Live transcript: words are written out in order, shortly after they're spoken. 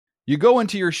You go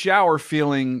into your shower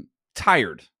feeling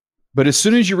tired, but as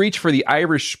soon as you reach for the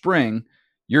Irish Spring,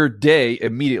 your day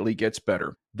immediately gets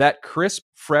better. That crisp,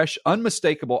 fresh,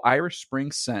 unmistakable Irish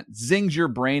Spring scent zings your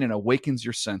brain and awakens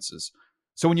your senses.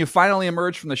 So when you finally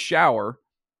emerge from the shower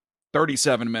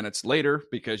 37 minutes later,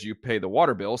 because you pay the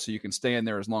water bill so you can stay in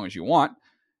there as long as you want,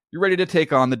 you're ready to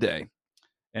take on the day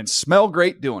and smell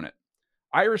great doing it.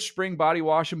 Irish Spring Body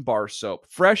Wash and Bar Soap.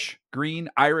 Fresh, green,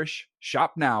 Irish.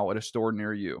 Shop now at a store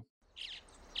near you.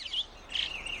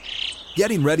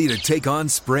 Getting ready to take on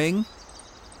spring?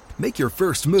 Make your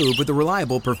first move with the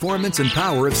reliable performance and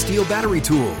power of Steel battery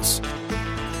tools.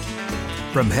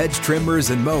 From hedge trimmers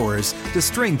and mowers to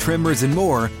string trimmers and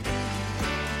more,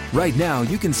 right now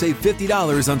you can save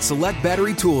 $50 on select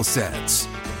battery tool sets.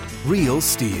 Real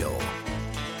Steel.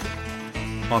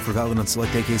 Offer valid on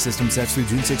select AK system sets through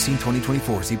June 16,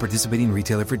 2024. See participating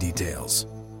retailer for details.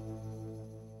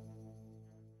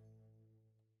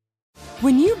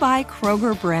 When you buy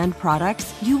Kroger brand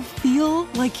products, you feel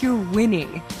like you're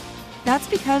winning. That's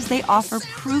because they offer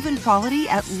proven quality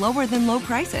at lower than low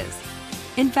prices.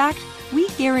 In fact, we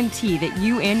guarantee that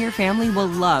you and your family will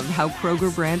love how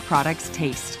Kroger brand products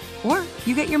taste, or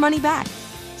you get your money back.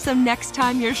 So next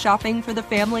time you're shopping for the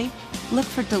family, look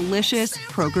for delicious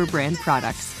Kroger brand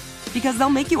products, because they'll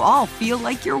make you all feel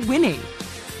like you're winning.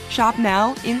 Shop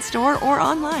now, in-store, or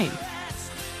online.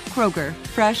 Kroger,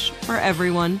 fresh for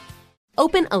everyone.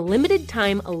 Open a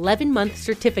limited-time 11-month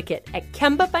certificate at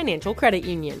Kemba Financial Credit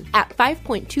Union. At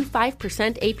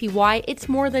 5.25% APY, it's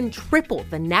more than triple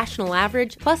the national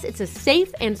average, plus it's a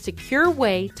safe and secure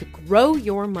way to grow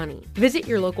your money. Visit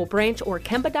your local branch or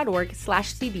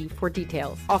kemba.org/cb for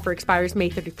details. Offer expires May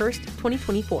 31st,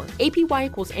 2024. APY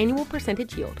equals annual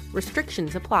percentage yield.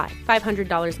 Restrictions apply.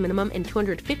 $500 minimum and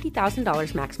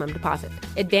 $250,000 maximum deposit.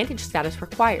 Advantage status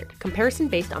required. Comparison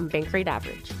based on bank rate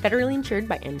average. Federally insured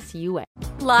by NCUA.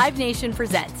 Live Nation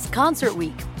presents Concert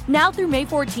Week. Now through May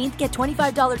 14th, get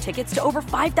 $25 tickets to over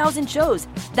 5,000 shows.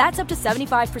 That's up to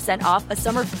 75% off a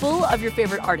summer full of your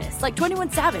favorite artists like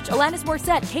 21 Savage, Alanis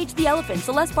Morissette, Cage the Elephant,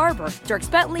 Celeste Barber, Dierks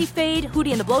Bentley, Fade,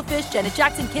 Hootie and the Blowfish, Janet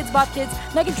Jackson, Kids Bop Kids,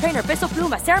 Meghan Trainor, Peso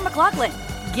Pluma, Sarah McLachlan.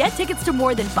 Get tickets to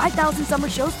more than 5,000 summer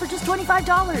shows for just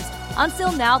 $25.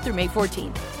 Until now through May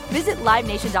 14th. Visit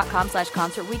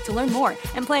LiveNation.com/Concert Week to learn more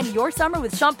and plan your summer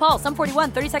with Sean Paul, Sum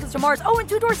 41, 30 Seconds to Mars, and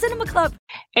Two Door Cinema Club.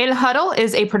 El Huddle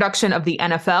is a production of the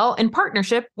NFL in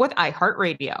partnership with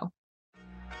iHeartRadio.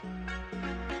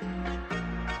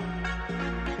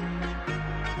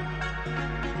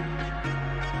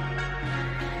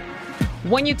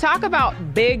 When you talk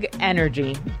about big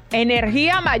energy,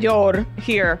 energía mayor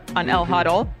here on El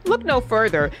Huddle, look no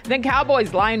further than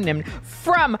Cowboys lineman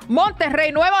from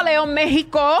Monterrey, Nuevo León,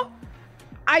 Mexico,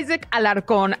 Isaac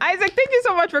Alarcón. Isaac, thank you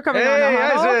so much for coming on El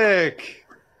Huddle. Isaac!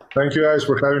 Thank you guys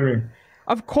for having me.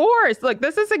 Of course. Look,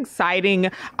 this is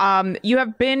exciting. You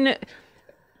have been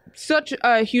such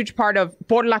a huge part of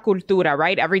Por la Cultura,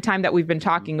 right? Every time that we've been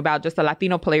talking about just the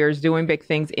Latino players doing big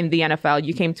things in the NFL,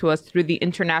 you came to us through the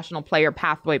International Player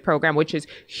Pathway Program, which is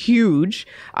huge.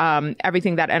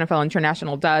 Everything that NFL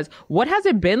International does. What has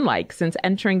it been like since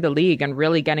entering the league and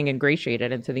really getting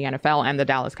ingratiated into the NFL and the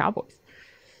Dallas Cowboys?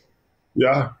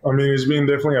 Yeah, I mean, it's been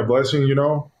definitely a blessing, you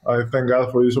know. I thank God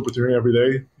for this opportunity every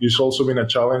day. It's also been a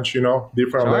challenge, you know,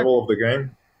 different level of the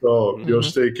game. So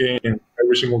just taking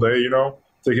every single day, you know,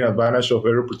 taking advantage of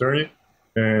every opportunity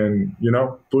and, you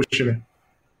know, pushing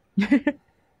it.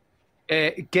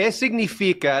 ¿Qué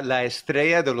significa la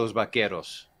estrella de los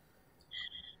vaqueros?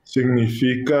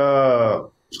 Significa...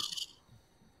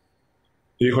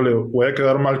 Híjole, voy a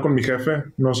quedar mal con mi jefe.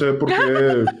 No sé por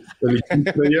qué elegí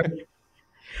estrella.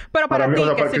 Pero para ti, mí,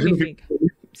 o sea, ¿qué significa?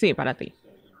 Sí, para ti.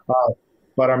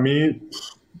 Para mí,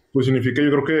 pues significa, yo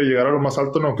creo que llegar a lo más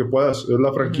alto en lo que puedas. Es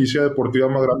la franquicia deportiva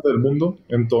más grande del mundo.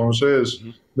 Entonces,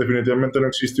 definitivamente no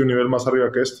existe un nivel más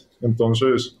arriba que este.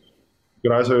 Entonces,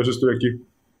 gracias a Dios estoy aquí.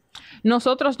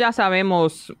 Nosotros ya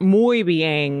sabemos muy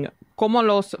bien cómo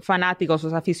los fanáticos,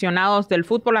 los aficionados del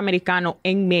fútbol americano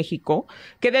en México,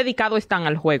 qué dedicados están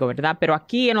al juego, ¿verdad? Pero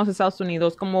aquí en los Estados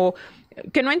Unidos, como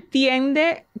que no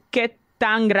entiende qué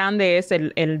tan grande es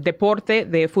el deporte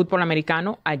de fútbol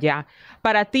americano allá.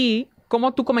 Para ti,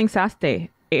 ¿cómo tú comenzaste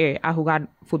a jugar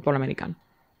fútbol americano?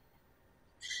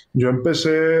 Yo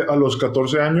empecé a los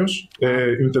 14 años.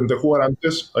 Intenté jugar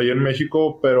antes, ahí en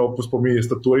México, pero pues por mi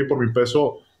estatura y por mi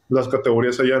peso, las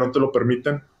categorías allá no te lo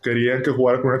permiten. Querían que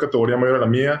jugara con una categoría mayor a la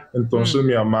mía, entonces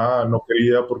mi mamá no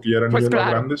quería porque ya eran niños más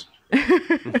grandes.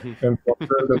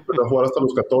 Entonces empecé a jugar hasta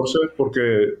los 14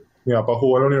 porque mi papá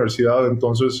jugó en la universidad,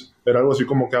 entonces era algo así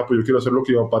como que, pues yo quiero hacer lo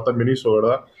que mi papá también hizo,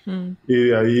 ¿verdad? Y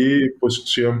de ahí, pues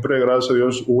siempre, gracias a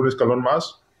Dios, hubo un escalón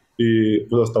más y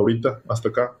pues hasta ahorita, hasta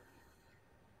acá.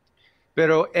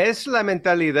 Pero es la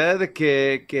mentalidad de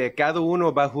que cada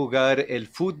uno va a jugar el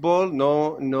fútbol,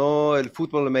 no el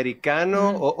fútbol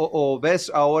americano, o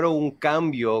ves ahora un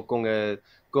cambio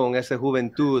con esa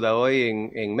juventud hoy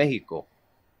en México.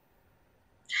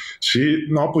 Sí,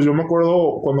 no, pues yo me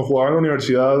acuerdo cuando jugaba en la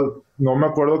universidad, no me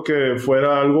acuerdo que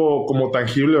fuera algo como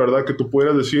tangible, ¿verdad? Que tú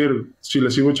pudieras decir, si le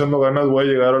sigo echando ganas voy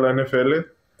a llegar a la NFL.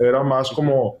 Era más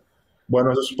como,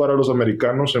 bueno, eso es para los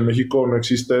americanos, en México no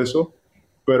existe eso,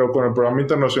 pero con el programa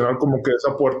internacional como que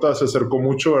esa puerta se acercó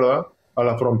mucho, ¿verdad? A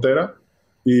la frontera,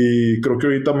 y creo que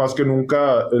ahorita más que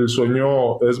nunca el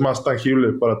sueño es más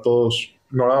tangible para todos,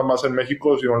 no nada más en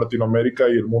México, sino en Latinoamérica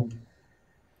y el mundo.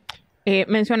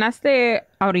 Mencionaste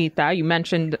ahorita, you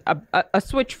mentioned a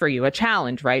switch for you, a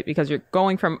challenge, right? Because you're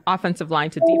going from offensive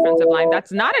line to defensive line.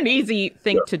 That's not an easy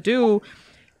thing to do.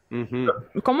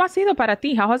 ¿Cómo ha sido para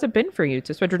ti? How has it been for you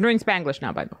to switch? We're doing Spanglish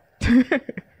now, by the way.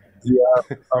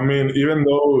 Yeah, I mean, even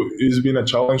though it's been a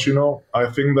challenge, I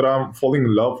think that I'm falling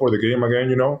in love for the game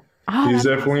again, It's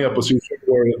definitely a position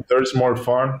where there's more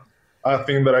fun. I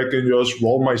think that I can just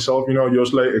roll myself,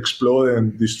 just like explode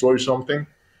and destroy something.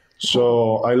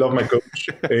 So I love my coach,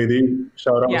 AD.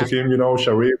 Shout out to him,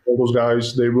 Sharif, all those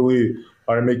guys. They really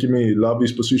are making me love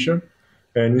this position.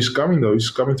 And it's coming, though. It's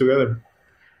coming together.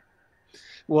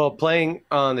 Well, playing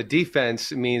on the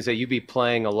defense means that you'd be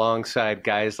playing alongside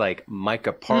guys like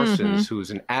Micah Parsons, who's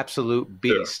an absolute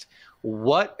beast.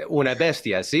 Yeah. Una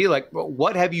bestia, see? Like,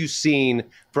 what have you seen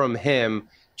from him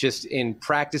just in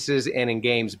practices and in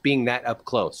games being that up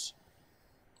close?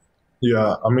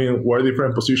 Yeah, I mean, we're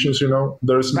different positions,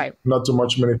 There's not too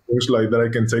many things like that I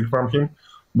can take from him.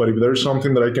 But if there's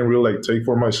something that I can really take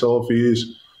for myself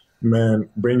is, man,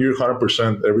 bring your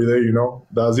 100% every day,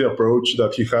 That's the approach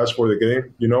that he has for the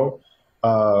game,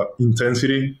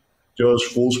 intensity, just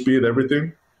full speed,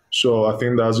 everything. So I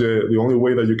think that's the only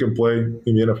way that you can play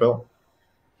in the NFL.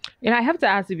 And I have to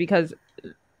ask you because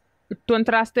tú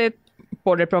entraste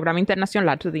por el programa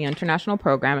internacional to the international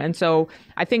program. And so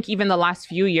I think even the last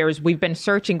few years, we've been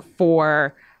searching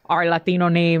for our Latino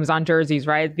names on jerseys,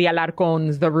 right? The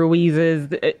Alarcóns, the Ruizes,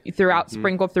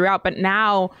 sprinkled throughout. But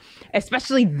now,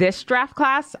 especially this draft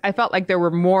class, I felt like there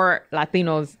were more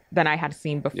Latinos than I had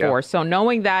seen before. Yeah. So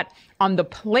knowing that on the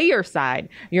player side,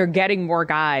 you're getting more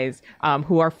guys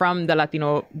who are from the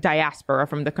Latino diaspora,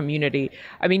 from the community.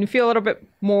 I mean, you feel a little bit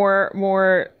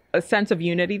more a sense of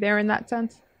unity there in that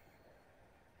sense?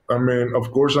 I mean,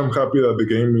 of course, I'm happy that the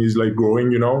game is like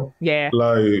growing, Yeah.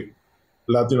 Like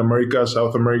Latin America,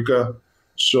 South America.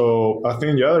 So I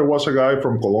think, there was a guy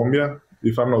from Colombia,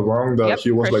 if I'm not wrong, that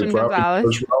he was Christian like drafted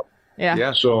first round.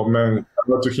 Yeah. So, man,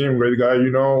 shout out to him, great guy,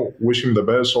 wish him the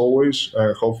best always.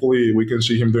 And hopefully we can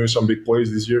see him doing some big plays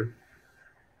this year.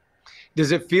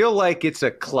 Does it feel like it's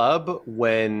a club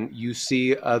when you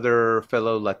see other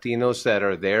fellow Latinos that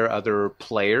are there, other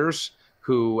players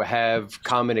who have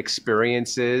common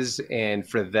experiences, and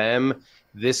for them,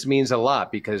 this means a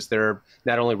lot because they're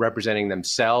not only representing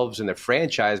themselves and their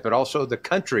franchise, but also the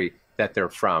country that they're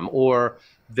from or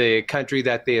the country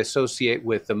that they associate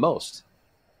with the most?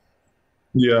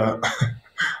 Yeah.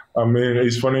 I mean,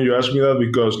 it's funny you ask me that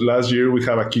because last year we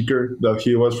had a kicker that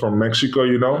he was from Mexico,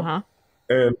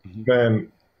 And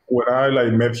then when I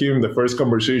met him, the first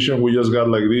conversation, we just got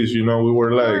like this, we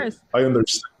were like, I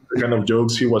understand the kind of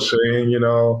jokes he was saying,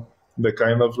 the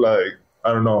kind of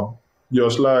I don't know,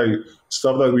 just like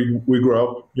stuff that we grew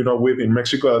up, with in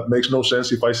Mexico that makes no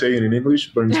sense if I say it in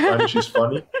English, but in Spanish it's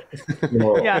funny.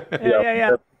 Yeah.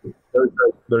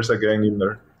 There's a gang in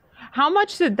there. How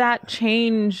much did that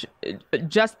change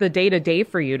just the day-to-day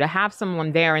for you to have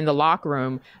someone there in the locker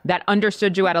room that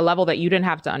understood you at a level that you didn't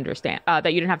have to understand,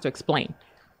 that you didn't have to explain?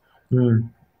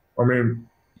 I mean,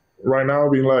 right now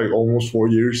I've been almost 4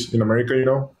 years in America,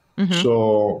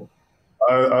 So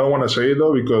I don't want to say it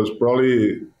though, because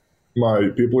probably my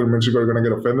people in Mexico are going to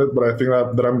get offended, but I think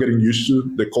that I'm getting used to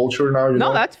the culture now,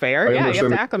 No, that's fair. Yeah, you have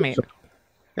to acclimate.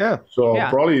 Yeah. So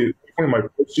probably in my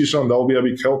first season, that'll be a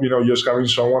big help, just having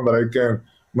someone that I can,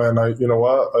 you know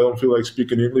what, I don't feel like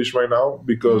speaking English right now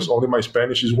because only my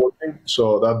Spanish is working.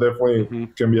 So that definitely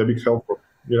can be a big help,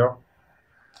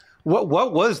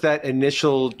 What was that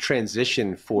initial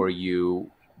transition for you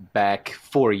back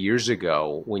 4 years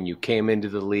ago when you came into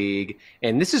the league?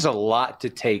 And this is a lot to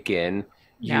take in.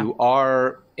 You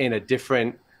are in a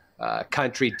different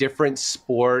country, different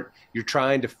sport. You're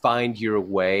trying to find your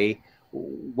way.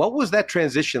 What was that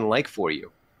transition like for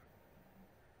you?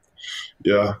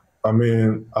 Yeah, I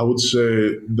mean, I would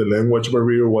say the language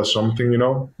barrier was something,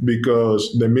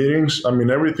 because the meetings,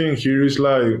 everything here is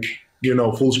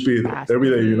full speed every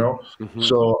day,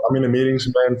 So I'm in the meetings,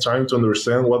 man, trying to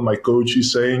understand what my coach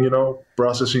is saying,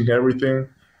 processing everything.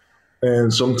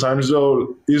 And sometimes,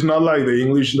 though, it's not like the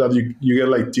English that you get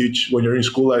like teach when you're in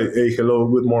school, like, hey, hello,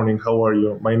 good morning, how are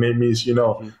you? My name is,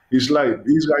 It's like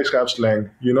these guys have slang,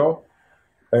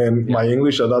 And my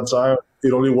English at that time,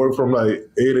 it only worked from like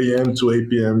 8 a.m. to 8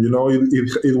 p.m.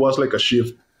 It was like a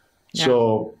shift. Yeah.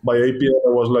 So by 8 p.m. I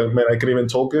was like, man, I can't even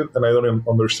talk it and I don't even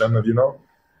understand it,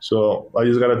 So I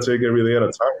just got to take every day at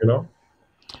a time,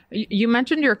 You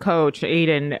mentioned your coach,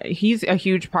 Aiden. He's a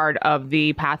huge part of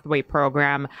the Pathway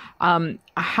program. What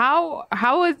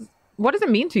does it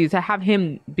mean to you to have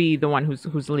him be the one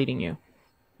who's leading you?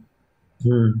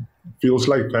 Feels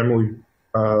like family.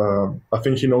 I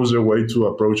think he knows the way to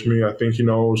approach me. I think he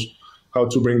knows how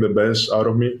to bring the best out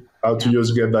of me, how to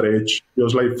just get that edge,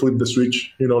 just like flip the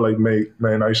switch, like,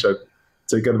 man, I said,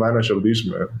 take advantage of this,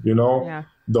 man,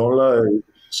 Don't like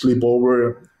sleep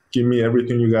over, give me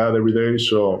everything you got every day.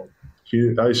 So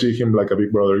I see him like a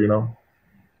big brother,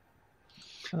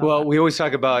 Well, we always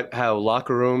talk about how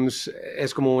locker rooms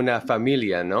es como una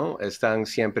familia, ¿no? Están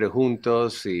siempre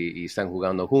juntos y están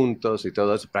jugando juntos y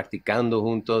todos practicando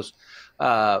juntos.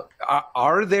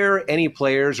 Are there any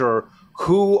players, or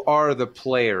who are the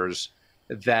players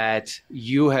that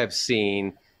you have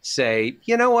seen say,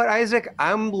 you know what, Isaac,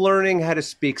 I'm learning how to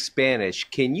speak Spanish.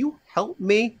 Can you help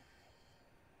me?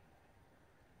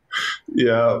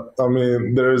 Yeah, I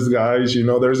mean, there's guys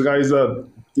that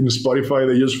in Spotify,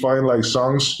 they just find like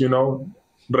songs,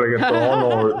 reggaeton,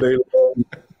 or they,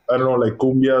 I don't know, like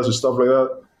cumbias or stuff like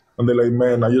that. And they're like,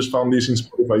 man, I just found this in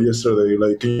Spotify yesterday.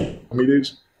 Like, can you tell me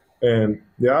this? And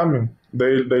yeah, I mean,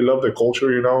 they love the culture,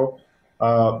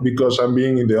 because I'm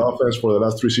being in the offense for the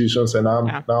last 3 seasons and now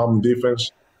I'm in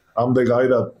defense. I'm the guy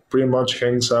that pretty much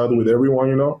hangs out with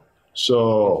everyone,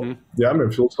 So yeah, I mean,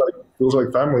 it feels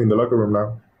like family in the locker room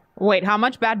now. Wait, how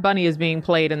much Bad Bunny is being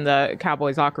played in the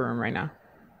Cowboys locker room right now?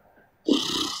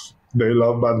 They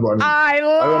love Bad Bunny. I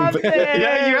love it.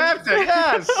 Yeah, you have to.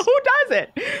 Yes. Who does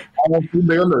it? I don't think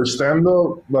they understand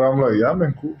though, but I'm like, yeah,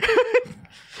 man, cool.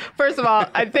 First of all,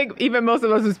 I think even most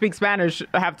of us who speak Spanish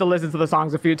have to listen to the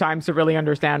songs a few times to really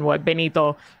understand what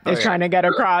Benito is trying to get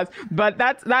across. But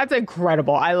that's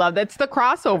incredible. I love that's the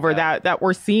crossover that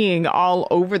we're seeing all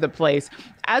over the place.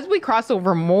 As we cross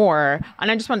over more,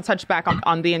 and I just want to touch back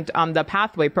on the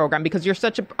Pathway program, because you're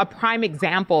such a prime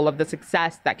example of the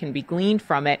success that can be gleaned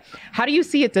from it. How do you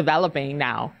see it developing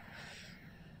now?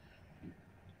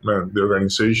 Man, the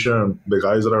organization, the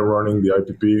guys that are running the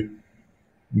IPP,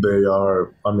 they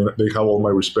have all my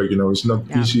respect. It's not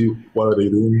easy. What are they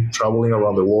doing? Traveling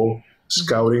around the world,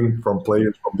 scouting from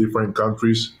players from different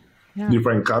countries,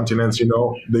 different continents.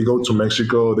 They go to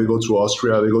Mexico, they go to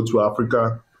Austria, they go to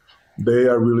Africa. They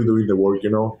are really doing the work,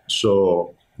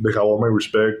 So they have all my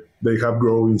respect. They have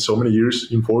grown in so many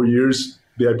years. In 4 years,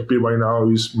 the IPP right now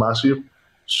is massive.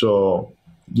 So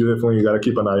you definitely got to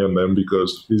keep an eye on them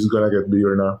because it's going to get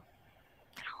bigger now.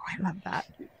 Oh, I love that.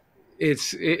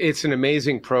 It's an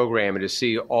amazing program, and to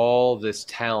see all this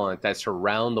talent that's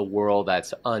around the world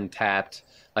that's untapped,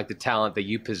 like the talent that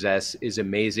you possess, is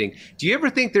amazing. Do you ever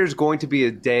think there's going to be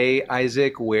a day,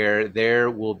 Isaac, where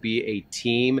there will be a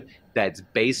team that's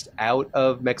based out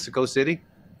of Mexico City?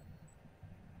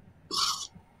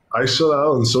 I saw that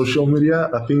on social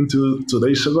media, I think 2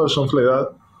 days ago or something like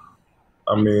that.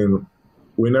 I mean,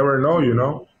 we never know,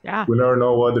 Yeah. We never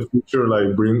know what the future is going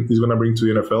to bring to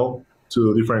the NFL,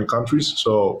 to different countries.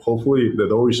 So hopefully the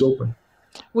door is open.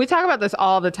 We talk about this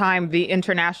all the time, the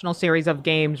international series of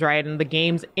games, right? And the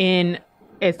games in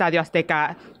Estadio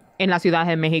Azteca in La Ciudad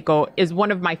de Mexico is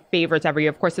one of my favorites every year.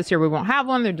 Of course, this year we won't have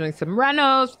one. They're doing some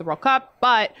renos for the World Cup,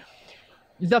 but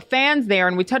the fans there,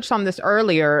 and we touched on this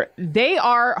earlier, they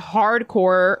are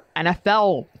hardcore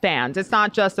NFL fans. It's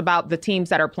not just about the teams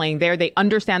that are playing there. They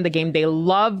understand the game. They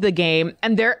love the game,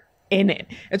 and they're in it.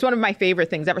 It's one of my favorite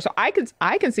things ever. So I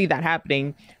can see that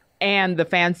happening. And the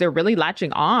fans, they're really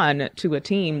latching on to a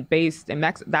team based in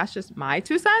Mexico. That's just my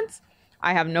 2 cents.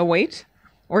 I have no weight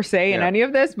or say in any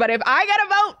of this. But if I got to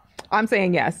vote, I'm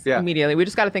saying yes immediately. We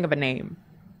just got to think of a name.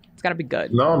 It's got to be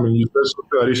good. No, I mean, you said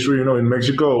something that is true. In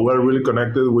Mexico, we're really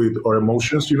connected with our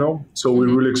emotions, So we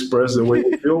really express the way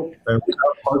we feel. And we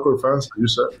have hardcore fans, like you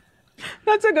said.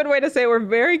 That's a good way to say we're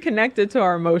very connected to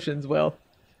our emotions, Will.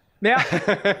 Yeah,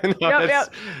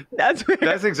 that's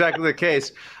exactly the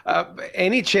case.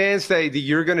 Any chance that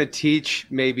you're going to teach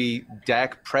maybe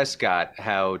Dak Prescott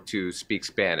how to speak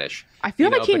Spanish? I feel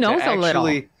like he knows a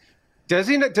little. Does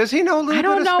he know a little bit of Spanish? I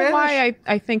don't know why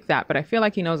I think that, but I feel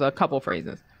like he knows a couple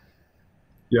phrases.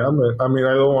 Yeah, I mean,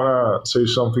 I don't want to say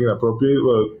something inappropriate,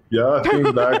 but yeah, I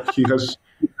think Dak,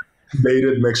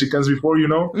 dated Mexicans before, you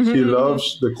know. Mm-hmm, he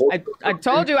loves the culture. I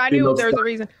told you, I knew there was a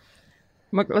reason.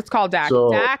 Let's call Dak.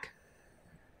 Dak,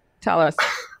 tell us.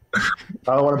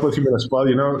 I don't want to put him in a spot,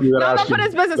 you know. No, don't put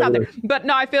his business out there. But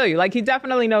no, I feel you. Like, he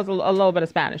definitely knows a little bit of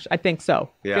Spanish. I think so.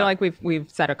 Yeah. I feel like we've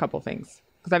said a couple things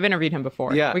because I've interviewed him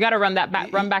before. Yeah. We got to run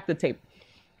back the tape.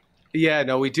 Yeah,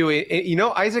 no, we do. You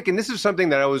know, Isaac, and this is something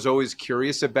that I was always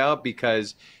curious about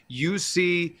because you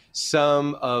see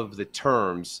some of the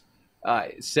terms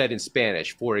said in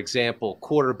Spanish. For example,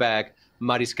 quarterback,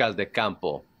 mariscal de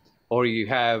campo, or you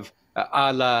have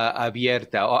ala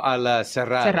abierta or ala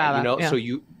cerrada. You know, yeah. So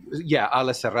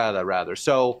ala cerrada rather.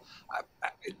 So,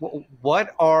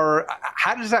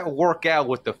 how does that work out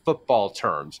with the football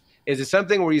terms? Is it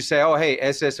something where you say, oh, hey,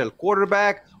 ese es el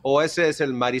quarterback, or ese es el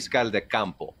mariscal de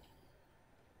campo?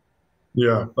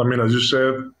 Yeah, I mean, as you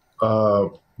said,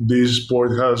 this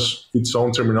sport has its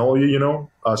own terminology, you know,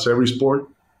 as every sport.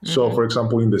 Mm-hmm. So, for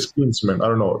example, in the schemes, I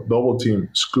don't know, double team,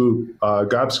 scoop,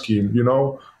 gap scheme, you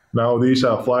know. Now these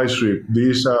are fly strip,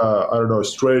 these are, I don't know,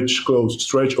 stretch close,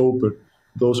 stretch open.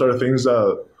 Those are things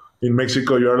that in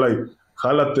Mexico you're like,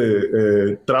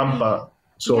 jalate, trampa.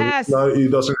 So yes.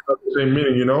 It doesn't have the same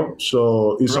meaning, you know.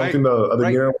 So it's something that at the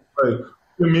beginning, like,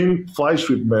 you mean fly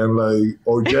strip, man, like,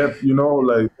 or jet, you know,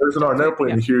 like there's not an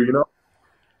airplane here, you know.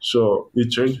 So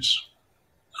it changes.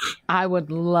 I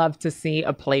would love to see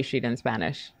a play sheet in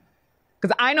Spanish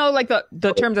because I know like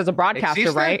the terms as a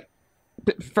broadcaster, right?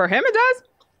 For him, it does.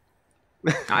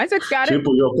 Isaac's got it. Sí,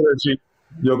 pues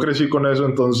yo crecí con eso,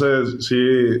 entonces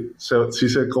sí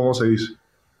sé cómo se dice.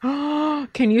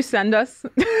 Can you send us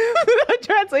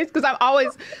translations? Because I'm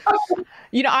always,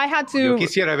 you know, I had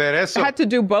to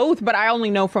do both, but I only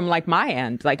know from like my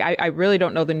end. Like I really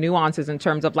don't know the nuances in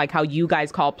terms of like how you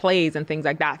guys call plays and things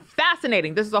like that.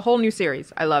 Fascinating. This is a whole new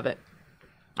series. I love it.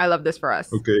 I love this for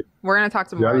us. Okay. We're going to talk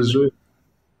some more.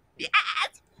 Yes.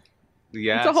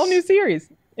 It's a whole new series.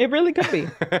 It really could be.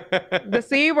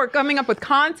 We're coming up with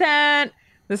content.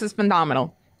 This is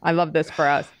phenomenal. I love this for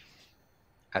us.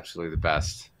 Absolutely the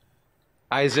best.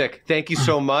 Isaac, thank you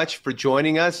so much for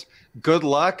joining us. Good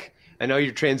luck. I know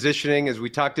you're transitioning, as we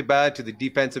talked about, to the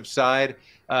defensive side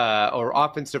or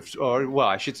offensive, or well,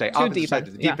 I should say offensive side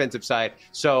to the defensive side.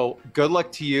 So good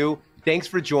luck to you. Thanks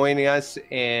for joining us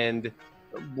and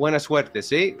buena suerte,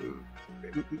 ¿sí?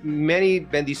 Many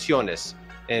bendiciones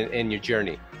in your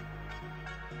journey.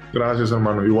 Gracias,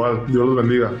 hermano. Igual, Dios los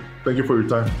bendiga. Thank you for your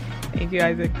time. Thank you,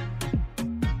 Isaac.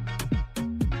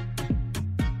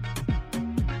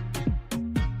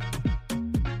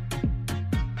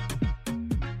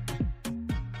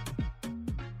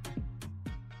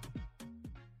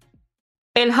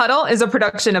 El Huddle is a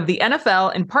production of the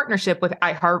NFL in partnership with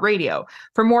iHeartRadio.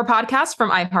 For more podcasts from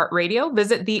iHeartRadio,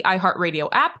 visit the iHeartRadio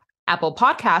app, Apple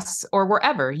Podcasts, or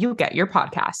wherever you get your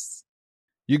podcasts.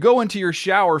 You go into your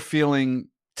shower feeling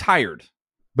tired,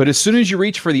 but as soon as you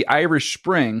reach for the Irish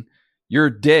Spring, your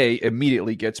day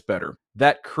immediately gets better.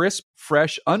 That crisp,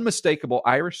 fresh, unmistakable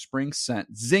Irish Spring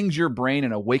scent zings your brain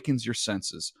and awakens your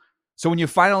senses. So when you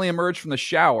finally emerge from the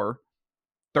shower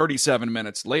 37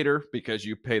 minutes later, because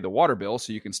you pay the water bill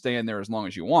so you can stay in there as long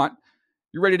as you want,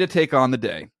 you're ready to take on the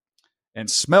day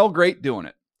and smell great doing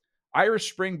it.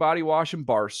 Irish Spring Body Wash and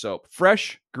Bar Soap.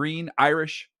 Fresh, green,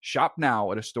 Irish. Shop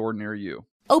now at a store near you.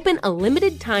 Open a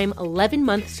limited-time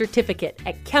 11-month certificate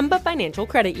at Kemba Financial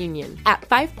Credit Union. At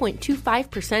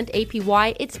 5.25%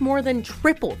 APY, it's more than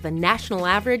triple the national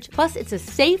average, plus it's a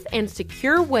safe and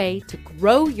secure way to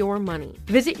grow your money.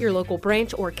 Visit your local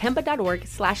branch or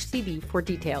kemba.org/cb for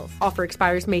details. Offer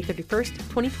expires May 31st,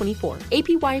 2024.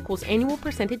 APY equals annual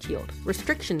percentage yield.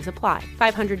 Restrictions apply.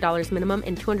 $500 minimum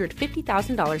and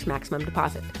 $250,000 maximum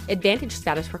deposit. Advantage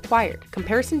status required.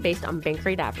 Comparison based on bank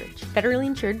rate average. Federally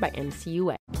insured by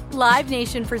NCUA. Live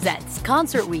Nation presents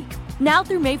Concert Week. Now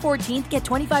through May 14th, get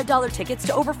 $25 tickets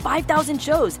to over 5,000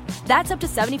 shows. That's up to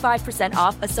 75%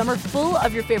 off a summer full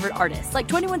of your favorite artists like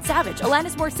 21 Savage,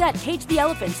 Alanis Morissette, Cage the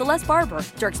Elephant, Celeste Barber,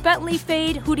 Dierks Bentley,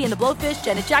 Fade, Hootie and the Blowfish,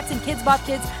 Janet Jackson, Kids Bop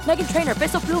Kids, Meghan Trainor,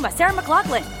 Peso Pluma, Sarah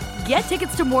McLachlan. Get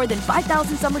tickets to more than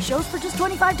 5,000 summer shows for just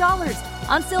 $25.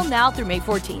 Until now through May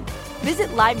 14th. Visit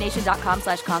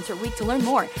LiveNation.com/Concert Week to learn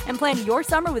more and plan your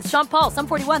summer with Sean Paul, Sum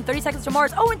 41, 30 Seconds to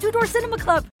Mars, and Two Door Cinema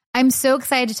Club. I'm so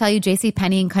excited to tell you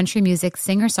JCPenney and country music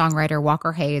singer-songwriter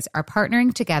Walker Hayes are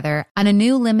partnering together on a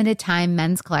new limited-time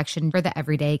men's collection for the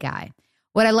everyday guy.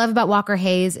 What I love about Walker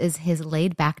Hayes is his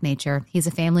laid-back nature. He's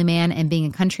a family man, and being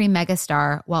a country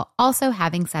megastar while also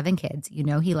having 7 kids, you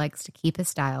know he likes to keep his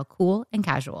style cool and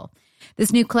casual.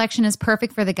 This new collection is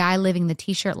perfect for the guy living the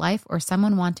t-shirt life or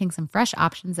someone wanting some fresh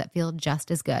options that feel just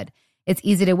as good. It's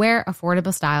easy to wear,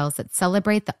 affordable styles that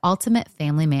celebrate the ultimate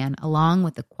family man, along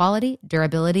with the quality,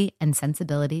 durability, and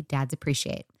sensibility dads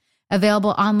appreciate.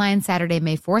 Available online Saturday,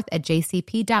 May 4th at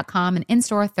jcp.com and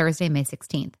in-store Thursday, May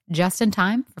 16th. Just in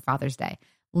time for Father's Day.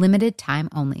 Limited time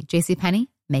only. JCPenney,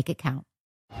 make it count.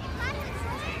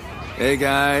 Hey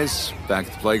guys, back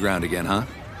at the playground again, huh?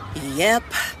 Yep.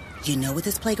 You know what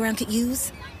this playground could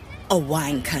use? A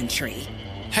wine country.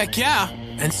 Heck yeah,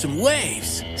 and some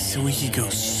waves so we could go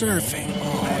surfing.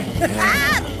 Oh,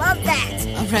 yeah. I love that.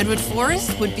 A redwood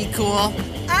forest would be cool.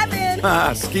 I'm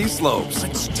in. Ski slopes.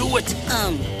 Let's do it.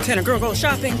 Can a girl go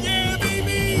shopping? Yeah,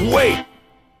 baby. Wait!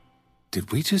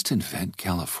 Did we just invent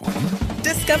California?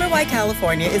 Discover why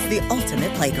California is the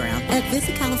ultimate playground at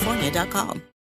visitcalifornia.com.